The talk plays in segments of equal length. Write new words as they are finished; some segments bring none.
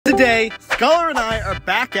Today, Scholar and I are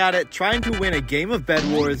back at it trying to win a game of Bed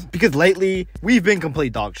Wars because lately, we've been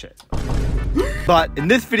complete dog shit. But in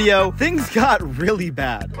this video, things got really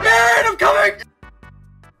bad. Man, I'm coming!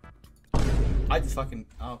 I just fucking...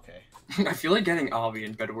 okay. I feel like getting Obby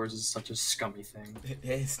in Bed Wars is such a scummy thing. It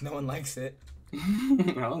is. No one likes it.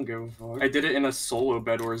 I don't give a fuck. I did it in a solo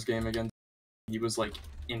Bed Wars game against. He was like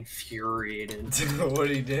infuriated. What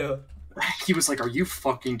did he do? He was like, "Are you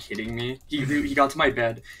fucking kidding me?" He got to my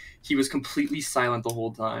bed. He was completely silent the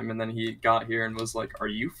whole time, and then he got here and was like, "Are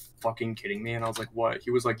you fucking kidding me?" And I was like, "What?"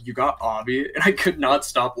 He was like, "You got Obby," and I could not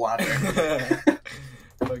stop laughing.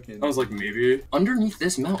 I was like, maybe. Underneath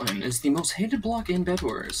this mountain is the most hated block in Bed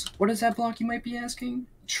Wars. What is that block, you might be asking?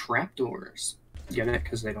 Trapdoors. Get it?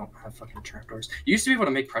 Because they don't have fucking trapdoors. You used to be able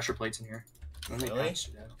to make pressure plates in here. Really?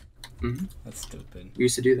 Mm-hmm. That's stupid. We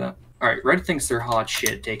used to do that. Alright, Red thinks they're hot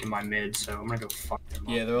shit taking my mid, so I'm gonna go fuck them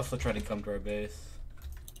up. Yeah, they're also trying to come to our base.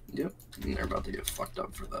 Yep, and they're about to get fucked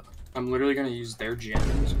up for that. I'm literally gonna use their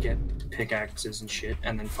gen to get pickaxes and shit,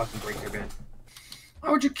 and then fucking break their bed. Why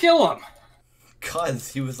would you kill him? Cause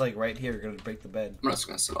he was like right here, gonna break the bed. I'm just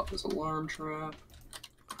gonna set off this alarm trap.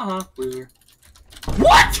 Loser.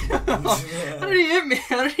 What? How did he hit me?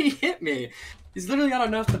 How did he hit me? He's literally got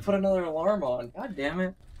enough to put another alarm on. God damn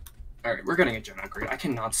it. Alright, we're getting a gen upgrade. I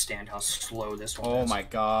cannot stand how slow this one is. Oh my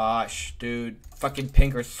gosh, dude. Fucking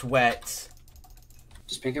Pink or sweats.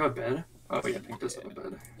 Does Pink have a bed? Oh yeah, Pink does have a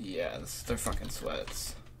bed. Yeah, they're fucking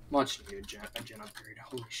sweats. Much needed gen upgrade.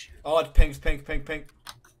 Holy shit. Oh, it's Pink.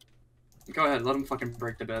 Go ahead, let him fucking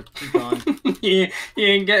break the bed. He's gone. he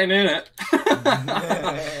ain't getting in it.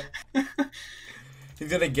 He's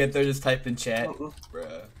gonna get there, just type in chat.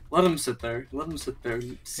 Bruh. Let him sit there. Let him sit there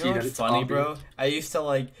and see that it's funny, obvious. bro. I used to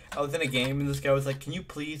I was in a game and this guy was like, "Can you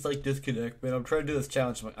please disconnect, man? I'm trying to do this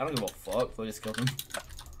challenge." I'm like, I don't give a fuck. So I just killed him.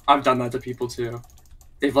 I've done that to people too.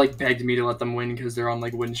 They've begged me to let them win because they're on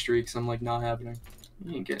win streaks. I'm like, not happening.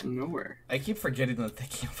 You ain't getting nowhere. I keep forgetting that they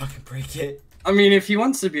can't fucking break it. I mean, if he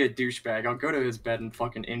wants to be a douchebag, I'll go to his bed and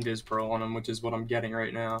fucking invis pearl on him, which is what I'm getting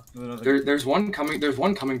right now. There's one coming. There's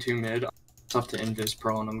one coming to mid. It's up to invis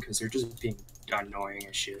pearl on them because they're just being annoying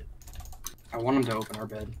as shit. I want him to open our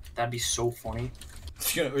bed. That'd be so funny.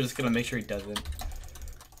 We're just gonna make sure he doesn't.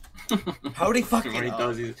 How would he fucking? When he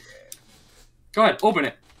does, go ahead, open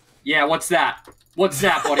it. Yeah, what's that? What's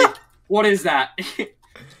that, buddy? What is that?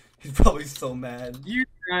 He's probably so mad. You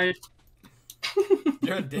right.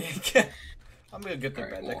 You're a dick. I'm gonna get their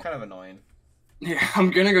bed. Well, they're kind of annoying. Yeah,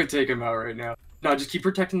 I'm gonna go take him out right now. No, just keep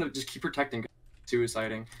protecting them. Just keep protecting.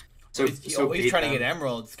 Suiciding. So he's trying to get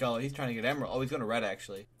emerald, Skull. He's trying to get emerald. Oh, he's going to red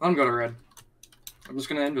actually. Let him go to red. I'm just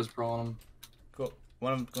gonna invis pearl on him. Cool.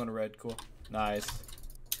 One of them's going to red. Cool. Nice.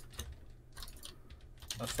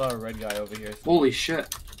 I saw a red guy over here. Holy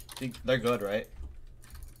shit. They're good, right?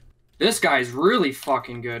 This guy's really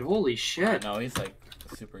fucking good. Holy shit. No, he's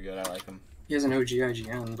super good. I like him. He has an OG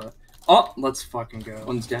IGN, but oh, let's fucking go.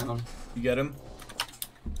 One's down. You get him?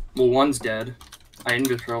 Well, one's dead. I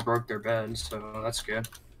invis pearl broke their bed, so that's good.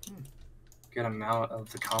 Get them out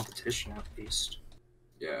of the competition at least.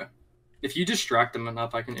 Yeah. If you distract them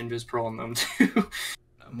enough, I can invis pearl on them too.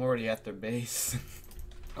 I'm already at their base.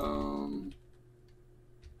 Bye,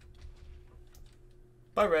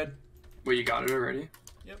 red. Wait, you got it already?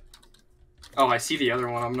 Yep. Oh, I see the other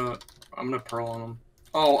one. I'm gonna pearl on him.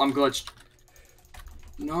 Oh, I'm glitched.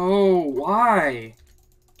 No, why?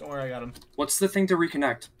 Don't worry, I got him. What's the thing to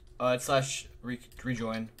reconnect? It's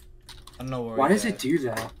rejoin. I don't know where. Why does it do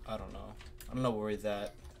that? I don't know. I don't know where he's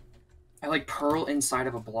at. I pearl inside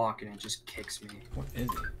of a block and it just kicks me. What is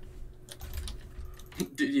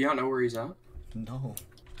it? Do you not know where he's at? No.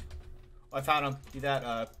 Oh, I found him. He's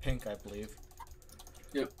at Pink, I believe.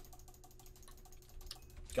 Yep.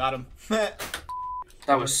 Got him.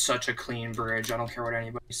 That was such a clean bridge. I don't care what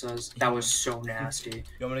anybody says. That was so nasty.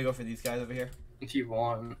 You want me to go for these guys over here? If you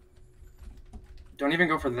want. Don't even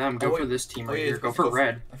go for them. Go for this team right here. Go for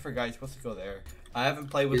red. I forgot you're supposed to go there. I haven't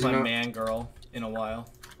played with my man girl in a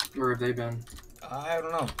while. Where have they been? I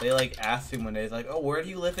don't know. They asked me one day, oh, where do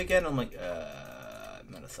you live again? I'm like,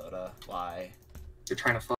 Minnesota. Why? They're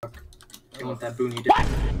trying to fuck. They want that boonie dick.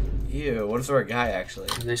 Ew, what if they're a guy actually?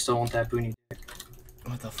 They still want that boonie dick.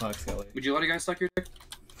 What the fuck, Scully? Would you let a guy suck your dick?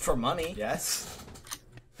 For money, yes.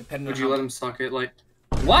 Depending Would on you let him suck it what?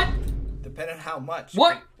 Depending on how much.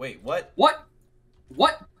 What? Wait, what? What?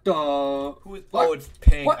 What the? Who is? What? Oh, it's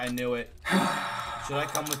Pink. What? I knew it. Should I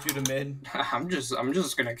come with you to mid? I'm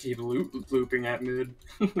just gonna keep looping at mid.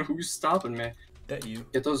 Who's stopping me? That you?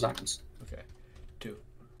 Get those diamonds. Okay. 2.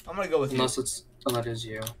 I'm gonna go with Unless you. that is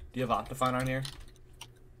you. Do you have Optifine on here?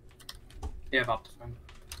 Yeah, I have Optifine.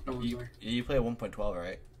 No one's there. You play a 1.12,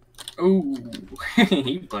 right? Oh,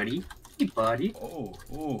 hey buddy. Hey buddy. Oh,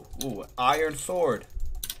 ooh, iron sword.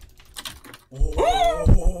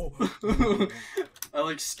 Oh. I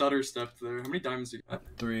like stutter stepped there. How many diamonds do you got?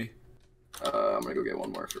 3. I'm gonna go get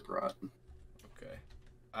one more for Parat. Okay.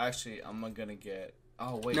 Actually, I'm gonna get.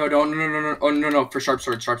 Oh wait. No, don't. No. Oh no. For sharp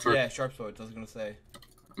sword. Yeah, sharp sword. I was gonna say.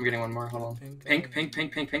 I'm getting one more. Hold on. Pink.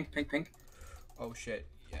 Oh shit.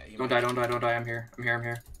 Yeah. Don't die. I'm here.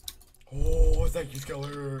 Oh, thank you,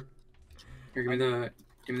 Skeller. Here, give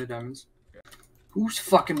me the diamonds. Okay. Who's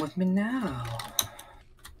fucking with me now?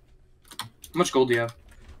 How much gold do you have?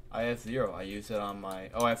 I have 0. I use it on my.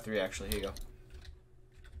 Oh, I have 3 actually. Here you go.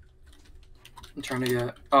 I'm trying to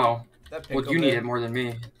get. Oh. That pink. Well, you need it more than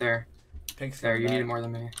me. There. Pink's there. You need it more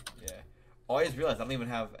than me. Yeah. Oh, I just realized I don't even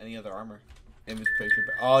have any other armor.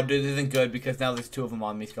 Oh, dude, this isn't good because now there's 2 of them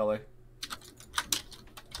on me, Skeller.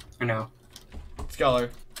 I know. Skeller,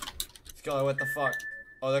 what the fuck?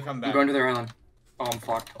 Oh, they're coming back. I'm going to their island. Oh, I'm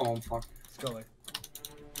fucked. Skeller.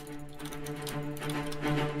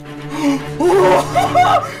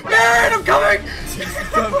 Man, I'm coming!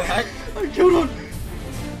 Come back. I killed one.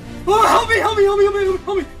 Oh, help me!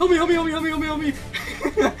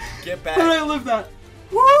 Get back. How did I live that?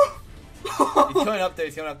 Woo!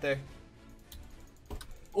 He's coming up there.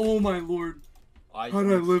 Oh my lord. How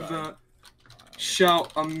did I live that?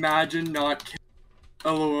 Shout, imagine not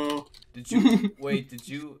LOL. Did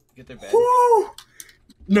you get their bed? Woo!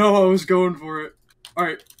 No, I was going for it.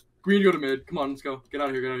 Alright, we need to go to mid. Come on, let's go. Get out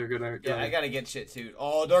of here. Yeah, I gotta get shit too.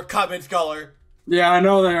 Oh, they're coming, Skeller. Yeah, I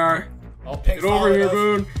know they are. Oh, Pink's Get over here,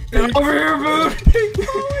 Boone. Get over here, Boone.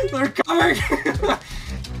 They're coming.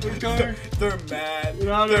 They're mad. Get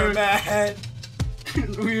out of here. They're mad.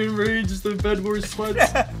 We enraged the Bedwars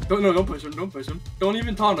sweats. Don't push him. Don't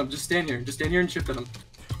even taunt him. Just stand here and shift at him.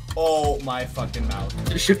 Oh my fucking mouth.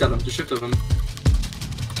 Just shift at him.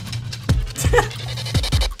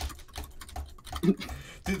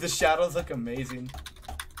 Dude, the shadows look amazing.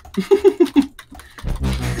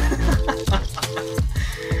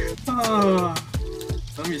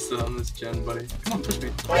 Let me sit on this gen, buddy. Come on, push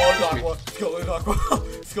me. Oh,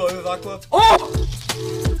 Skeller's Aqua. Oh!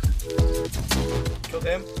 Killed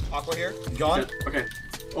him. Aqua here. He's gone. Okay.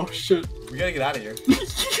 Oh shit. We gotta get out of here.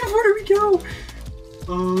 Where do we go?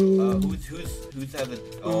 Who's had the?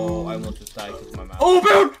 Oh, I almost just died because of my mouth. Oh,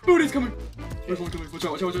 Boone is coming. There's one coming. Watch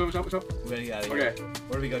out. We gotta get out of here. Okay.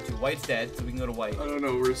 Where do we go to? White's dead, so we can go to white. I don't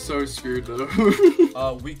know. We're so screwed though.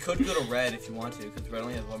 We could go to red if you want to, because red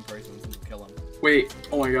only has 1 person, so we'll kill him. Wait.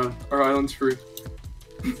 Oh my god. Our island's free.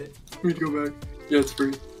 Is it? We need to go back. Yeah, it's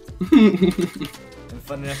free. And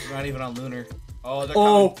fun enough, we're not even on lunar. Oh, they're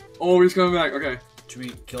coming. Oh, he's coming back. Okay. Should we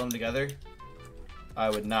kill them together? I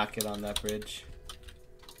would not get on that bridge.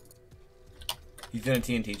 He's gonna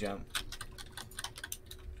TNT jump.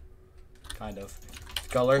 Kind of.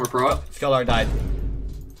 Skeller died.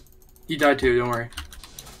 He died too, don't worry.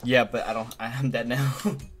 Yeah, but I'm dead now.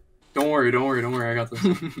 Don't worry, I got this.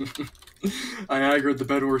 I aggroed the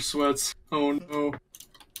Bedwars sweats. Oh no.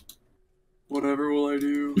 Whatever will I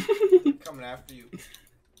do? Coming after you.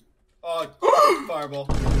 Oh, fireball.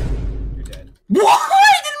 You're dead.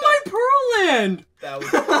 Why did my pearl land? That was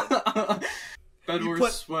good.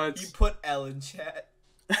 Bedwars sweats. You put L in chat.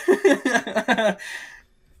 That's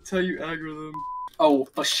how you aggro them. Oh,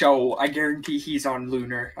 for sure. I guarantee he's on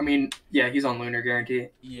lunar. I mean, yeah, he's on lunar, guarantee.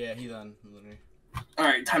 Yeah, he's on lunar.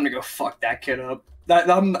 Alright, time to go fuck that kid up. I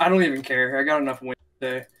don't even care. I got enough win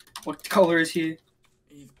today. What color is he?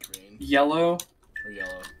 He's green. Yellow? Or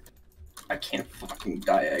yellow. I can't fucking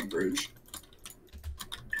diag bridge.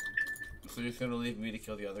 So you're gonna leave me to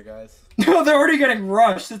kill the other guys? No, they're already getting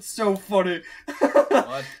rushed. That's so funny.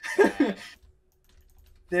 What?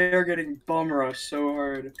 They're getting bum rushed so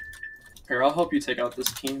hard. Here, I'll help you take out this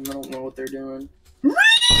team. I don't know what they're doing.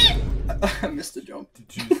 I missed the jump.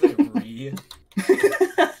 Did you say re?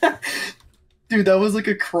 Dude, that was like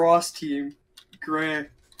a cross team. Gray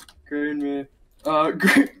and me.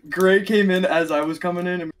 Gray came in as I was coming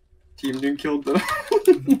in and teamed and killed them.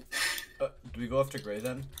 Do we go after Gray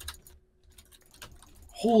then?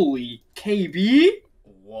 Holy KB?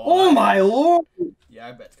 What? Oh my lord! Yeah,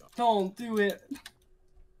 I bet it's gone. Don't do it.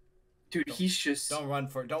 Dude, he's just... Don't run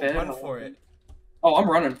for it. Don't run for it. Oh, I'm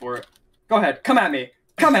running for it. Go ahead. Come at me.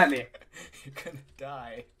 Come at me. You're gonna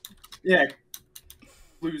die. Yeah.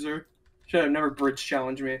 Loser. Should have never bridge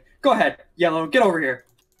challenged me. Go ahead. Yellow, get over here.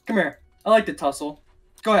 Come here. I like to tussle.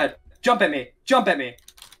 Go ahead. Jump at me. Jump at me.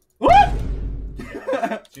 What?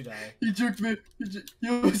 You die. He juked me. He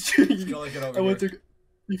was juking me.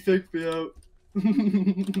 He faked me out.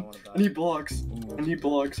 I need blocks. Ooh. I need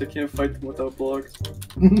blocks. I can't fight them without blocks.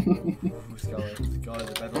 Skeller,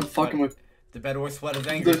 the bed. fucking with The Bedwars sweat is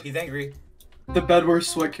angry. He's angry. the Bedwars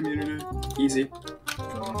sweat community. Easy.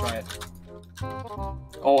 Go and try it.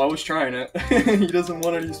 Oh, I was trying it. He doesn't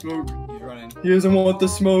want any smoke. He's running. He doesn't want the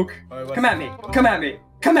smoke. Oh, Come at me. Come at me.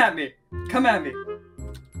 Come at me. Come at me.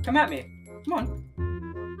 Come at me. Come on.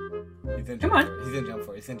 He's in Come on. He's in jump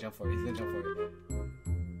for it. He's in jump for it. He's in jump for it.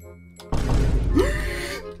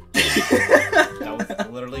 That was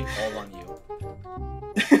literally all on you.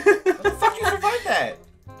 How the fuck you survived that?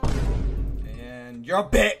 And you're a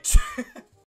bitch.